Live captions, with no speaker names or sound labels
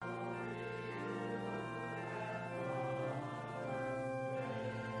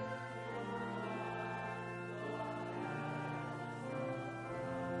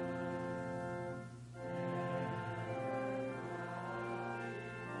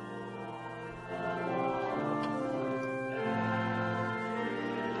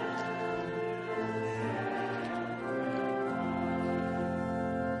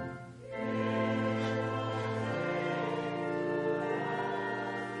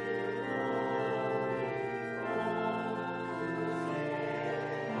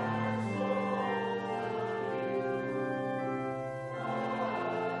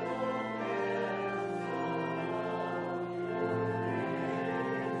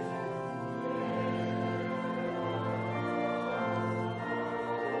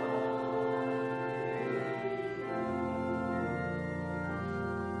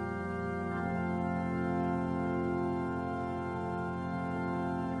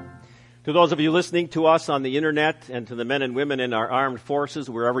To those of you listening to us on the internet, and to the men and women in our armed forces,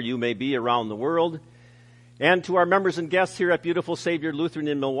 wherever you may be around the world, and to our members and guests here at Beautiful Savior Lutheran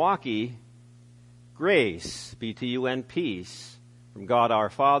in Milwaukee, grace be to you and peace from God our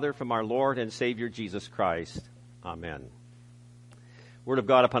Father, from our Lord and Savior Jesus Christ. Amen. Word of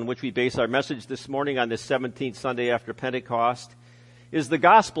God upon which we base our message this morning on this 17th Sunday after Pentecost is the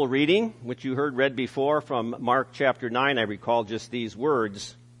gospel reading, which you heard read before from Mark chapter 9. I recall just these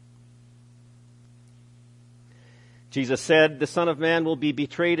words. Jesus said, "The Son of Man will be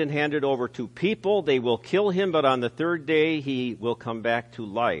betrayed and handed over to people. They will kill him, but on the third day he will come back to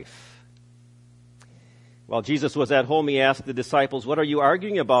life." While Jesus was at home, he asked the disciples, "What are you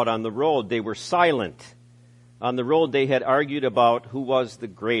arguing about on the road?" They were silent. On the road, they had argued about who was the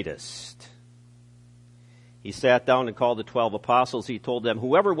greatest. He sat down and called the 12 apostles. He told them,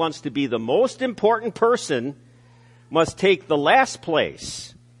 "Whoever wants to be the most important person must take the last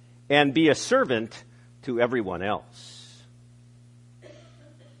place and be a servant to everyone else."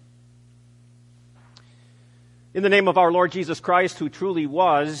 In the name of our Lord Jesus Christ, who truly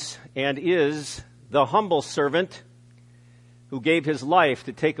was and is the humble servant who gave his life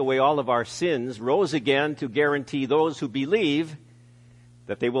to take away all of our sins, rose again to guarantee those who believe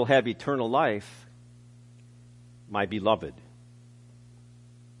that they will have eternal life, my beloved.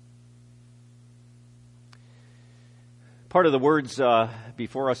 Part of the words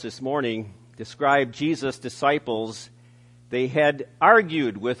before us this morning describe Jesus' disciples. They had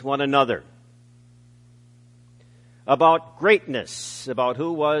argued with one another about greatness, about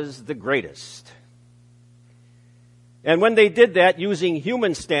who was the greatest. And when they did that using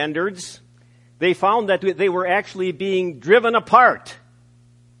human standards, they found that they were actually being driven apart.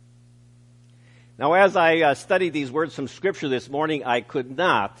 Now, as I studied these words from Scripture this morning, I could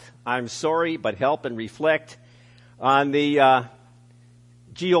not, I'm sorry, but help and reflect on the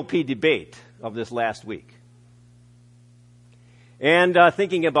GOP debate of this last week. And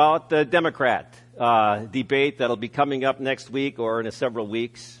thinking about the Democrat debate that'll be coming up next week or in several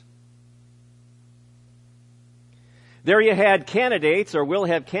weeks. There you had candidates, or will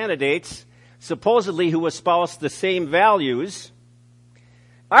have candidates, supposedly who espouse the same values,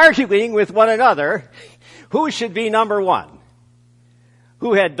 arguing with one another who should be number one,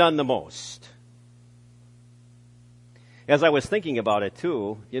 who had done the most. As I was thinking about it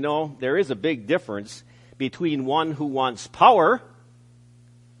too, there is a big difference between one who wants power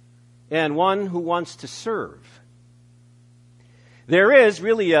and one who wants to serve. There is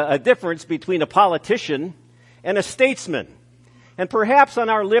really a difference between a politician and a statesman. And perhaps on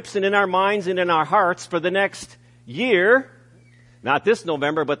our lips and in our minds and in our hearts for the next year, not this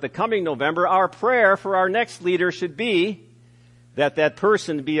November, but the coming November, our prayer for our next leader should be that that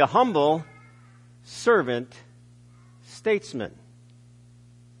person be a humble servant statesman.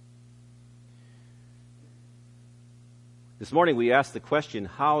 This morning we asked the question,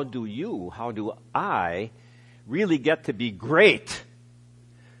 how do I really get to be great?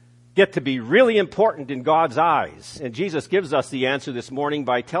 Get to be really important in God's eyes? And Jesus gives us the answer this morning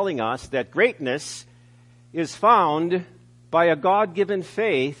by telling us that greatness is found by a God-given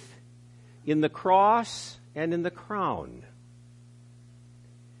faith in the cross and in the crown.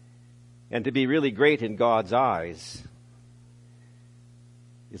 And to be really great in God's eyes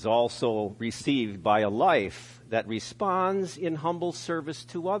is also received by a life that responds in humble service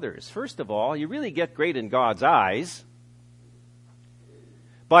to others. First of all, you really get great in God's eyes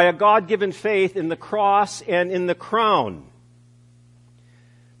by a God-given faith in the cross and in the crown.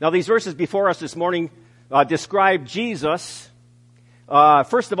 Now, these verses before us this morning describe Jesus.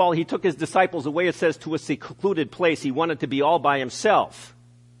 First of all, he took his disciples away, it says, to a secluded place. He wanted to be all by himself.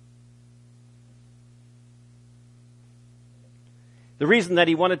 The reason that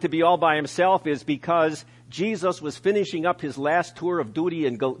he wanted to be all by himself is because Jesus was finishing up his last tour of duty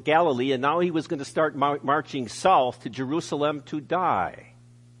in Galilee, and now he was going to start marching south to Jerusalem to die.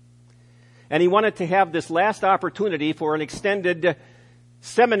 And he wanted to have this last opportunity for an extended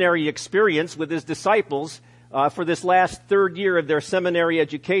seminary experience with his disciples for this last third year of their seminary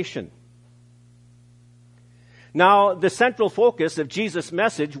education. Now, the central focus of Jesus'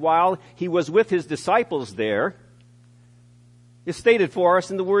 message while he was with his disciples there is stated for us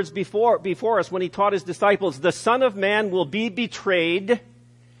in the words before us when he taught his disciples, "The Son of Man will be betrayed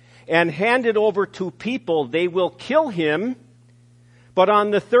and handed over to people. They will kill him, but on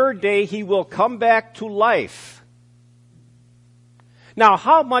the third day he will come back to life." Now,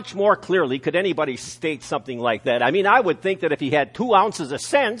 how much more clearly could anybody state something like that? I mean, I would think that if he had 2 ounces of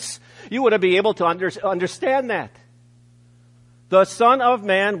sense, you would be able to understand that. The Son of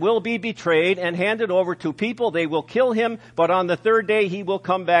Man will be betrayed and handed over to people. They will kill him, but on the third day he will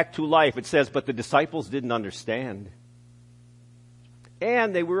come back to life. It says, but the disciples didn't understand.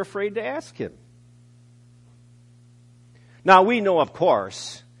 And they were afraid to ask him. Now we know, of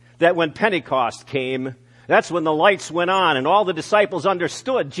course, that when Pentecost came, that's when the lights went on and all the disciples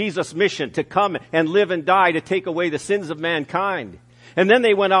understood Jesus' mission to come and live and die to take away the sins of mankind. And then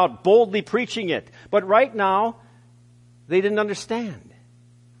they went out boldly preaching it. But right now, they didn't understand.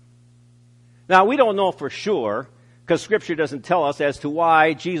 Now, we don't know for sure, because Scripture doesn't tell us as to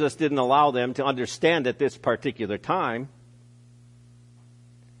why Jesus didn't allow them to understand at this particular time.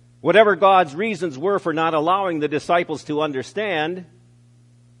 Whatever God's reasons were for not allowing the disciples to understand,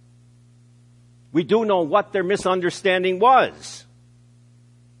 we do know what their misunderstanding was.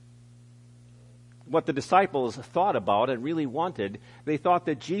 What the disciples thought about and really wanted, they thought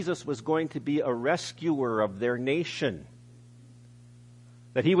that Jesus was going to be a rescuer of their nation.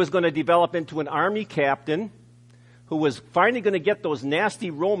 That he was going to develop into an army captain who was finally going to get those nasty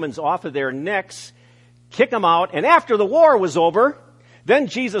Romans off of their necks, kick them out, and after the war was over, then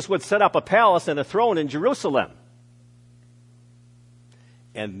Jesus would set up a palace and a throne in Jerusalem.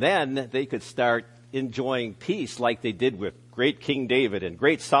 And then they could start enjoying peace like they did with great King David and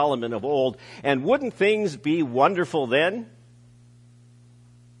great Solomon of old. And wouldn't things be wonderful then?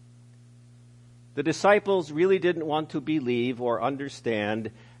 The disciples really didn't want to believe or understand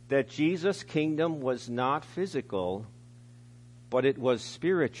that Jesus' kingdom was not physical, but it was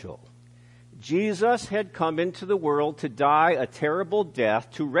spiritual. Jesus had come into the world to die a terrible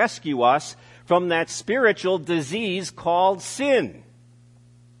death to rescue us from that spiritual disease called sin.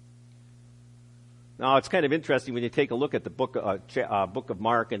 Now, it's kind of interesting when you take a look at the book of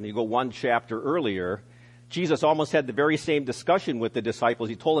Mark and you go one chapter earlier. Jesus almost had the very same discussion with the disciples.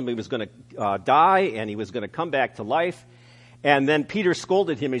 He told them he was going to die and he was going to come back to life. And then Peter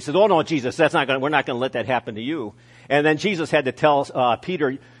scolded him. He said, "Oh no, Jesus, we're not going to let that happen to you." And then Jesus had to tell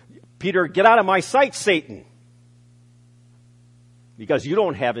Peter, "Get out of my sight, Satan. Because you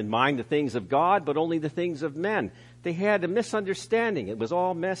don't have in mind the things of God, but only the things of men." They had a misunderstanding. It was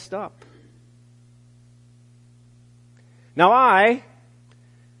all messed up. Now I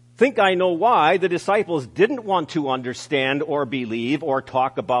think I know why the disciples didn't want to understand or believe or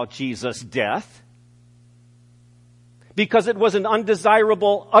talk about Jesus' death. Because it was an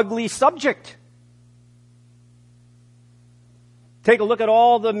undesirable, ugly subject. Take a look at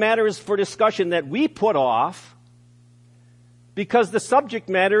all the matters for discussion that we put off because the subject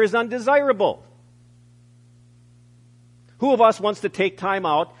matter is undesirable. Who of us wants to take time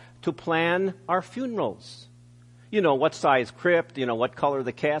out to plan our funerals? You know, what size crypt, what color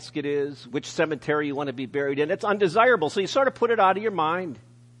the casket is, which cemetery you want to be buried in. It's undesirable, so you sort of put it out of your mind.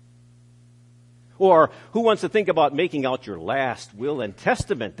 Or who wants to think about making out your last will and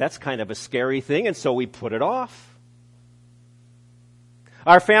testament? That's kind of a scary thing, and so we put it off.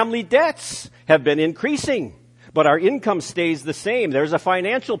 Our family debts have been increasing, but our income stays the same. There's a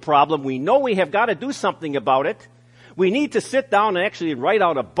financial problem. We know we have got to do something about it. We need to sit down and actually write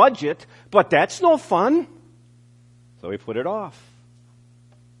out a budget, but that's no fun. So we put it off.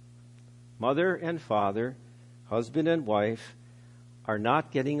 Mother and father, husband and wife are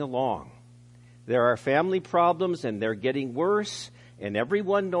not getting along. There are family problems and they're getting worse, and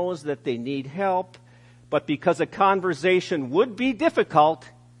everyone knows that they need help, but because a conversation would be difficult,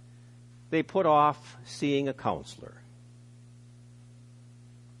 they put off seeing a counselor.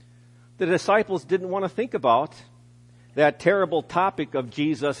 The disciples didn't want to think about that terrible topic of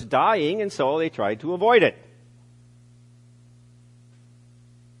Jesus dying, and so they tried to avoid it.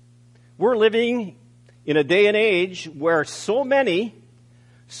 We're living in a day and age where so many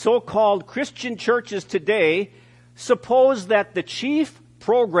so-called Christian churches today suppose that the chief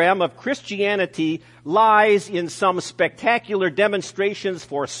program of Christianity lies in some spectacular demonstrations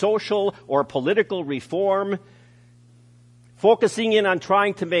for social or political reform, focusing in on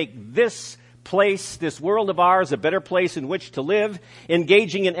trying to make this place, this world of ours, a better place in which to live,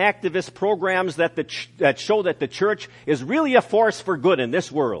 engaging in activist programs that show that the church is really a force for good in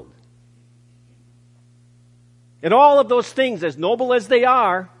this world. And all of those things, as noble as they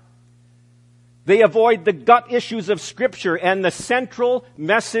are, they avoid the gut issues of Scripture and the central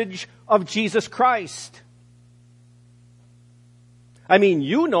message of Jesus Christ. I mean,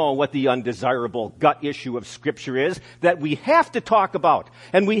 you know what the undesirable gut issue of Scripture is that we have to talk about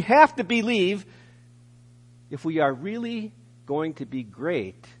and we have to believe if we are really going to be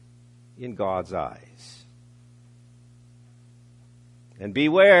great in God's eyes. And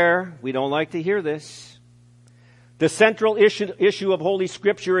beware, we don't like to hear this. The central issue, of Holy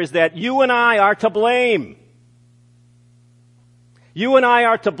Scripture is that you and I are to blame. You and I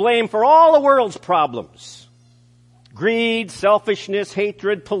are to blame for all the world's problems. Greed, selfishness,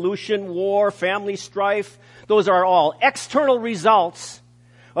 hatred, pollution, war, family strife. Those are all external results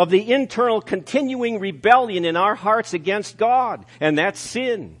of the internal continuing rebellion in our hearts against God. And that's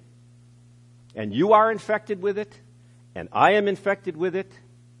sin. And you are infected with it. And I am infected with it.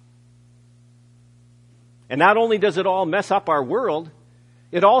 And not only does it all mess up our world,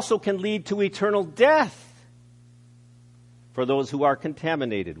 it also can lead to eternal death for those who are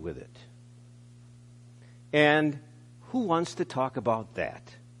contaminated with it. And who wants to talk about that?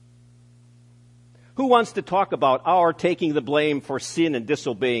 Who wants to talk about our taking the blame for sin and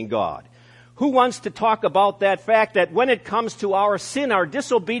disobeying God? Who wants to talk about that fact that when it comes to our sin, our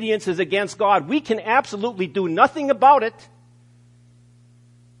disobedience is against God, we can absolutely do nothing about it.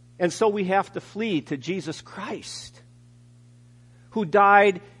 And so we have to flee to Jesus Christ, who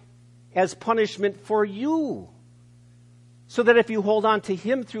died as punishment for you, so that if you hold on to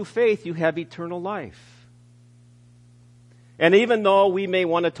Him through faith, you have eternal life. And even though we may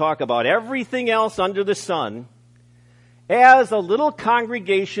want to talk about everything else under the sun, as a little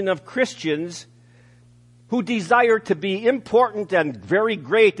congregation of Christians who desire to be important and very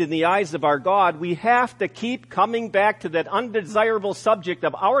great in the eyes of our God, we have to keep coming back to that undesirable subject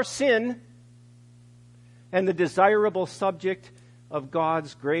of our sin and the desirable subject of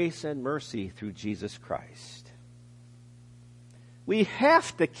God's grace and mercy through Jesus Christ. We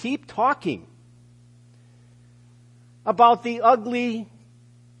have to keep talking about the ugly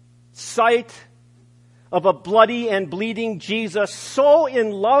sight of a bloody and bleeding Jesus, so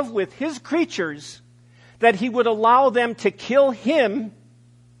in love with His creatures that He would allow them to kill Him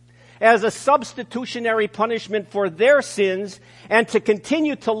as a substitutionary punishment for their sins, and to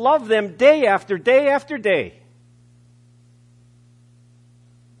continue to love them day after day after day.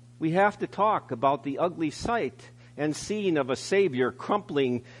 We have to talk about the ugly sight and scene of a Savior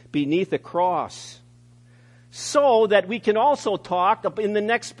crumpling beneath a cross, so that we can also talk in the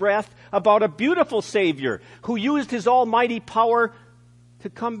next breath about a beautiful Savior who used His almighty power to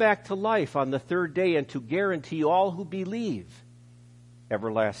come back to life on the third day and to guarantee all who believe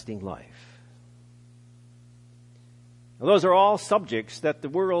everlasting life. Now, those are all subjects that the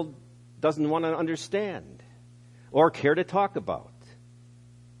world doesn't want to understand or care to talk about.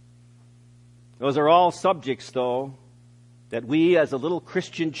 Those are all subjects, though, that we as a little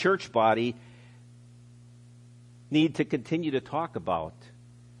Christian church body need to continue to talk about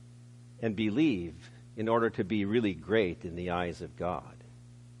and believe in order to be really great in the eyes of God.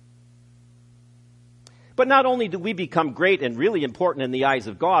 But not only do we become great and really important in the eyes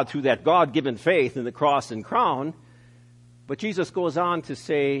of God through that God-given faith in the cross and crown, but Jesus goes on to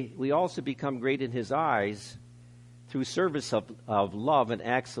say we also become great in His eyes through service of love and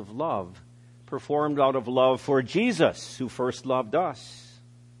acts of love performed out of love for Jesus, who first loved us.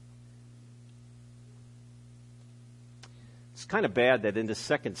 It's kind of bad that in the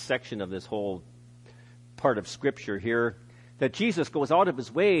second section of this whole part of Scripture here, that Jesus goes out of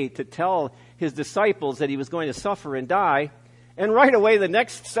His way to tell His disciples that He was going to suffer and die. And right away, the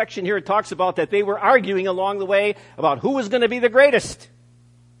next section here talks about that they were arguing along the way about who was going to be the greatest.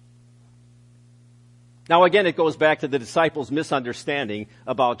 Now again, it goes back to the disciples' misunderstanding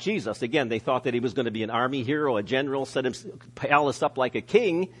about Jesus. Again, they thought that He was going to be an army hero, a general, set his palace up like a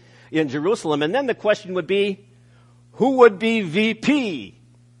king in Jerusalem. And then the question would be, who would be VP?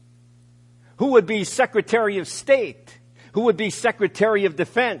 Who would be Secretary of State? Who would be Secretary of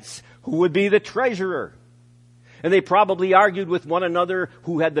Defense? Who would be the treasurer? And they probably argued with one another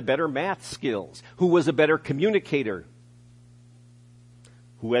who had the better math skills, who was a better communicator,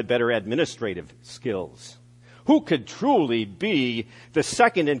 who had better administrative skills, who could truly be the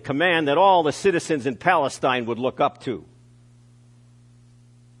second in command that all the citizens in Palestine would look up to.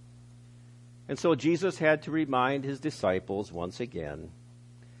 And so Jesus had to remind His disciples once again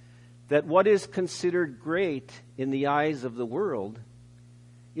that what is considered great in the eyes of the world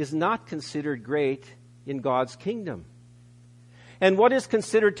is not considered great in God's kingdom. And what is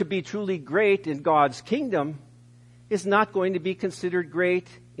considered to be truly great in God's kingdom is not going to be considered great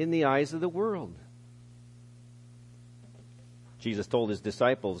in the eyes of the world. Jesus told His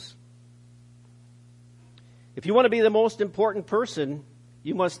disciples, if you want to be the most important person,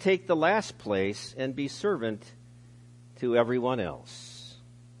 you must take the last place and be servant to everyone else.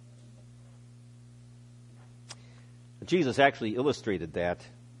 Jesus actually illustrated that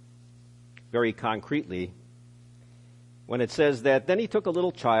very concretely when it says that, then He took a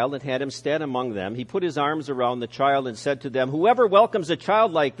little child and had him stand among them. He put His arms around the child and said to them, whoever welcomes a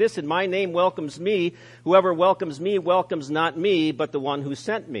child like this in my name welcomes me. Whoever welcomes me welcomes not me, but the one who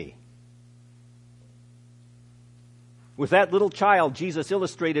sent me. With that little child, Jesus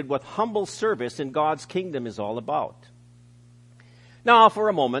illustrated what humble service in God's kingdom is all about. Now, for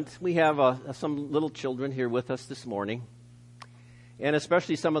a moment, we have some little children here with us this morning. And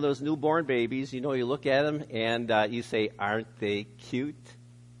especially some of those newborn babies, you look at them and you say, aren't they cute?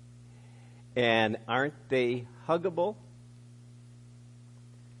 And aren't they huggable?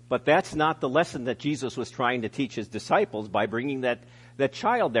 But that's not the lesson that Jesus was trying to teach his disciples by bringing that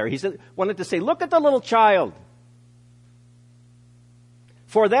child there. He wanted to say, look at the little child.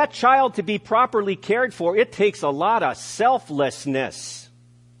 For that child to be properly cared for, it takes a lot of selflessness.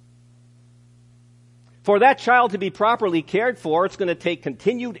 For that child to be properly cared for, it's going to take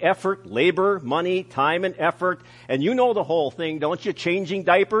continued effort, labor, money, time, and effort. And you know the whole thing, don't you? Changing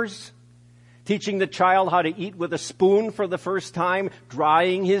diapers, teaching the child how to eat with a spoon for the first time,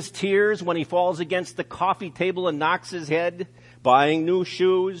 drying his tears when he falls against the coffee table and knocks his head, buying new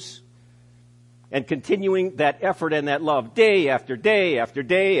shoes, and continuing that effort and that love day after day after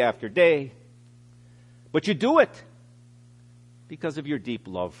day after day. But you do it because of your deep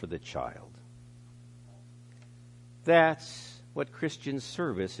love for the child. That's what Christian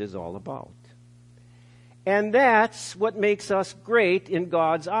service is all about. And that's what makes us great in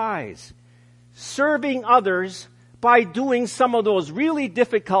God's eyes. Serving others by doing some of those really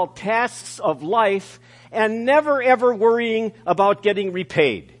difficult tasks of life and never ever worrying about getting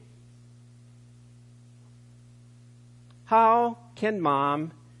repaid. How can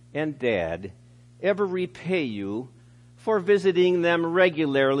mom and dad ever repay you for visiting them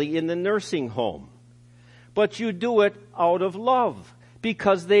regularly in the nursing home? But you do it out of love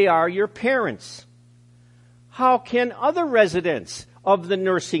because they are your parents. How can other residents of the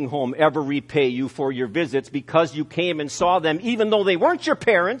nursing home ever repay you for your visits because you came and saw them even though they weren't your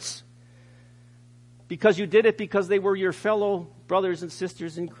parents? Because you did it because they were your fellow brothers and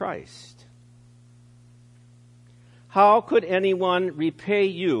sisters in Christ. How could anyone repay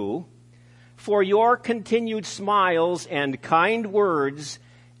you for your continued smiles and kind words,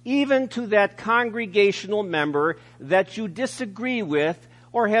 even to that congregational member that you disagree with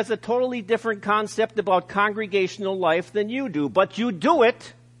or has a totally different concept about congregational life than you do? But you do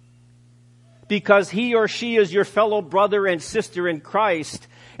it because he or she is your fellow brother and sister in Christ,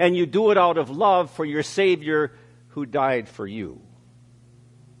 and you do it out of love for your Savior who died for you.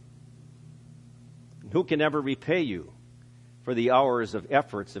 Who can ever repay you for the hours of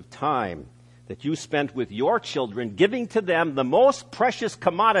efforts of time that you spent with your children, giving to them the most precious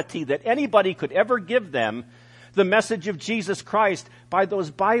commodity that anybody could ever give them, the message of Jesus Christ, by those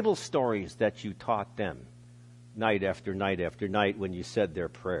Bible stories that you taught them night after night after night when you said their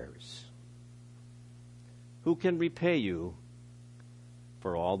prayers? Who can repay you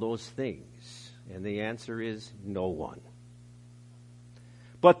for all those things? And the answer is no one.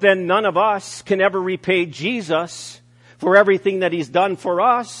 But then none of us can ever repay Jesus for everything that he's done for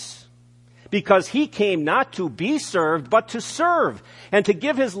us, because he came not to be served, but to serve, and to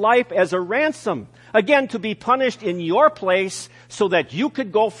give his life as a ransom, again, to be punished in your place so that you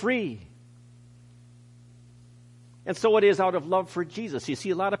could go free. And so it is out of love for Jesus. You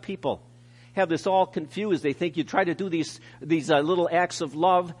see, a lot of people have this all confused. They think you try to do these little acts of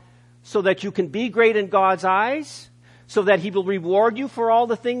love so that you can be great in God's eyes, so that he will reward you for all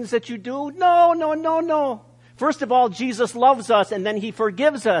the things that you do. No. First of all, Jesus loves us, and then he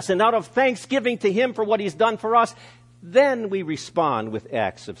forgives us. And out of thanksgiving to him for what he's done for us, then we respond with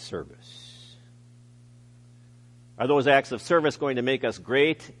acts of service. Are those acts of service going to make us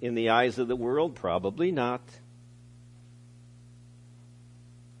great in the eyes of the world? Probably not.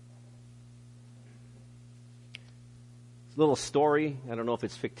 It's a little story. I don't know if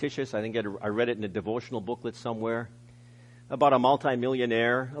it's fictitious. I think I read it in a devotional booklet somewhere, about a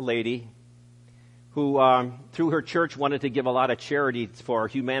multimillionaire, a lady, who through her church wanted to give a lot of charity for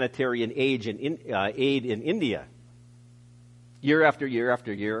humanitarian aid in India, year after year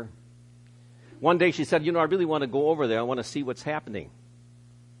after year. One day she said, I really want to go over there. I want to see what's happening.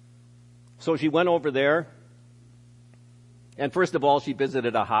 So she went over there, and first of all, she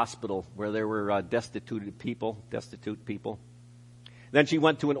visited a hospital where there were destitute people. Then she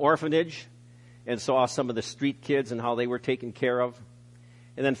went to an orphanage and saw some of the street kids and how they were taken care of.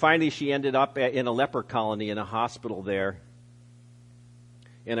 And then finally she ended up in a leper colony in a hospital there.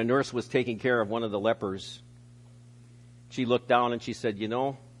 And a nurse was taking care of one of the lepers. She looked down and she said,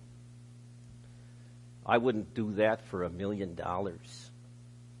 I wouldn't do that for $1 million.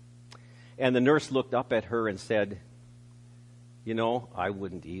 And the nurse looked up at her and said, I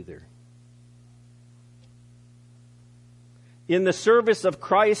wouldn't either. In the service of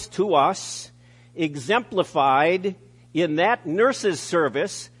Christ to us, exemplified in that nurse's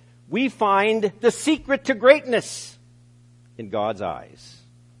service, we find the secret to greatness. in God's eyes.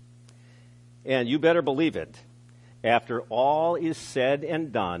 And you better believe it. After all is said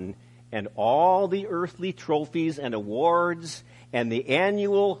and done, and all the earthly trophies and awards, and the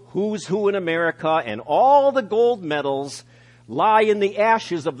annual Who's Who in America, and all the gold medals lie in the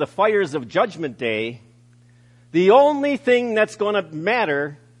ashes of the fires of Judgment Day, the only thing that's going to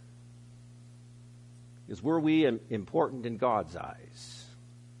matter is, were we important in God's eyes?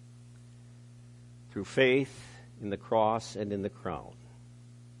 Through faith in the cross and in the crown.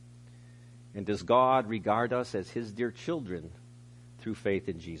 And does God regard us as his dear children through faith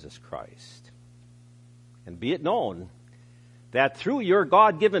in Jesus Christ? And be it known that through your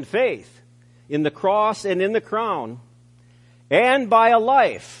God-given faith in the cross and in the crown, and by a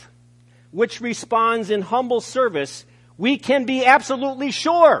life which responds in humble service, we can be absolutely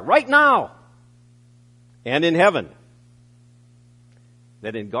sure right now and in heaven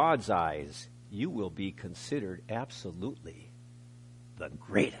that in God's eyes you will be considered absolutely the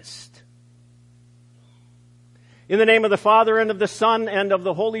greatest. In the name of the Father, and of the Son, and of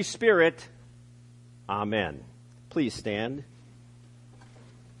the Holy Spirit, amen. Please stand.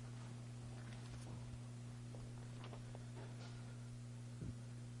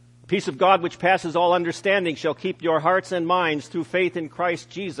 The peace of God, which passes all understanding, shall keep your hearts and minds through faith in Christ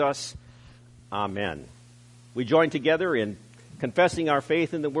Jesus. Amen. We join together in confessing our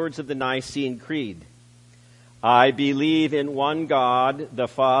faith in the words of the Nicene Creed. I believe in one God, the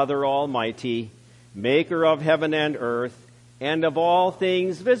Father Almighty, maker of heaven and earth, and of all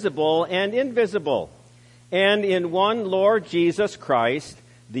things visible and invisible, and in one Lord Jesus Christ,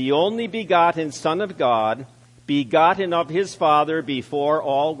 the only begotten Son of God, begotten of his Father before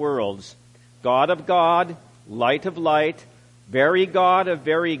all worlds, God of God, light of light, very God of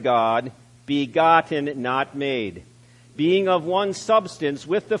very God, begotten, not made, being of one substance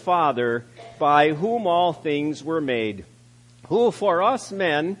with the Father, by whom all things were made, who for us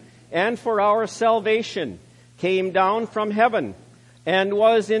men and for our salvation came down from heaven, and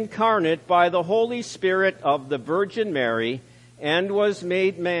was incarnate by the Holy Spirit of the Virgin Mary, and was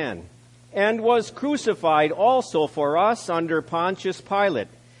made man, and was crucified also for us under Pontius Pilate.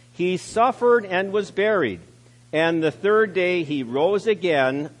 He suffered and was buried, and the third day he rose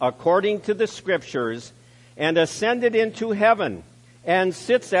again, according to the Scriptures, and ascended into heaven, and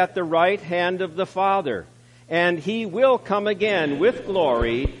sits at the right hand of the Father. And he will come again with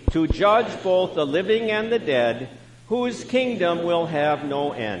glory to judge both the living and the dead, whose kingdom will have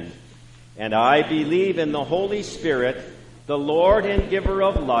no end. And I believe in the Holy Spirit, the Lord and giver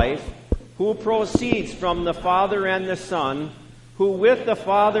of life, who proceeds from the Father and the Son, who with the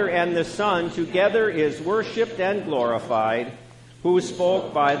Father and the Son together is worshipped and glorified, who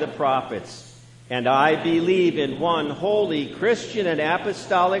spoke by the prophets. And I believe in one holy Christian and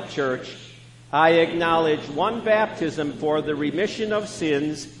apostolic church. I acknowledge one baptism for the remission of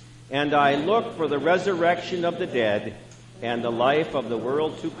sins, and I look for the resurrection of the dead and the life of the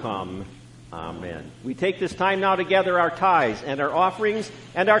world to come. Amen. We take this time now to gather our tithes and our offerings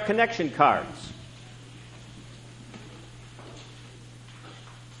and our connection cards.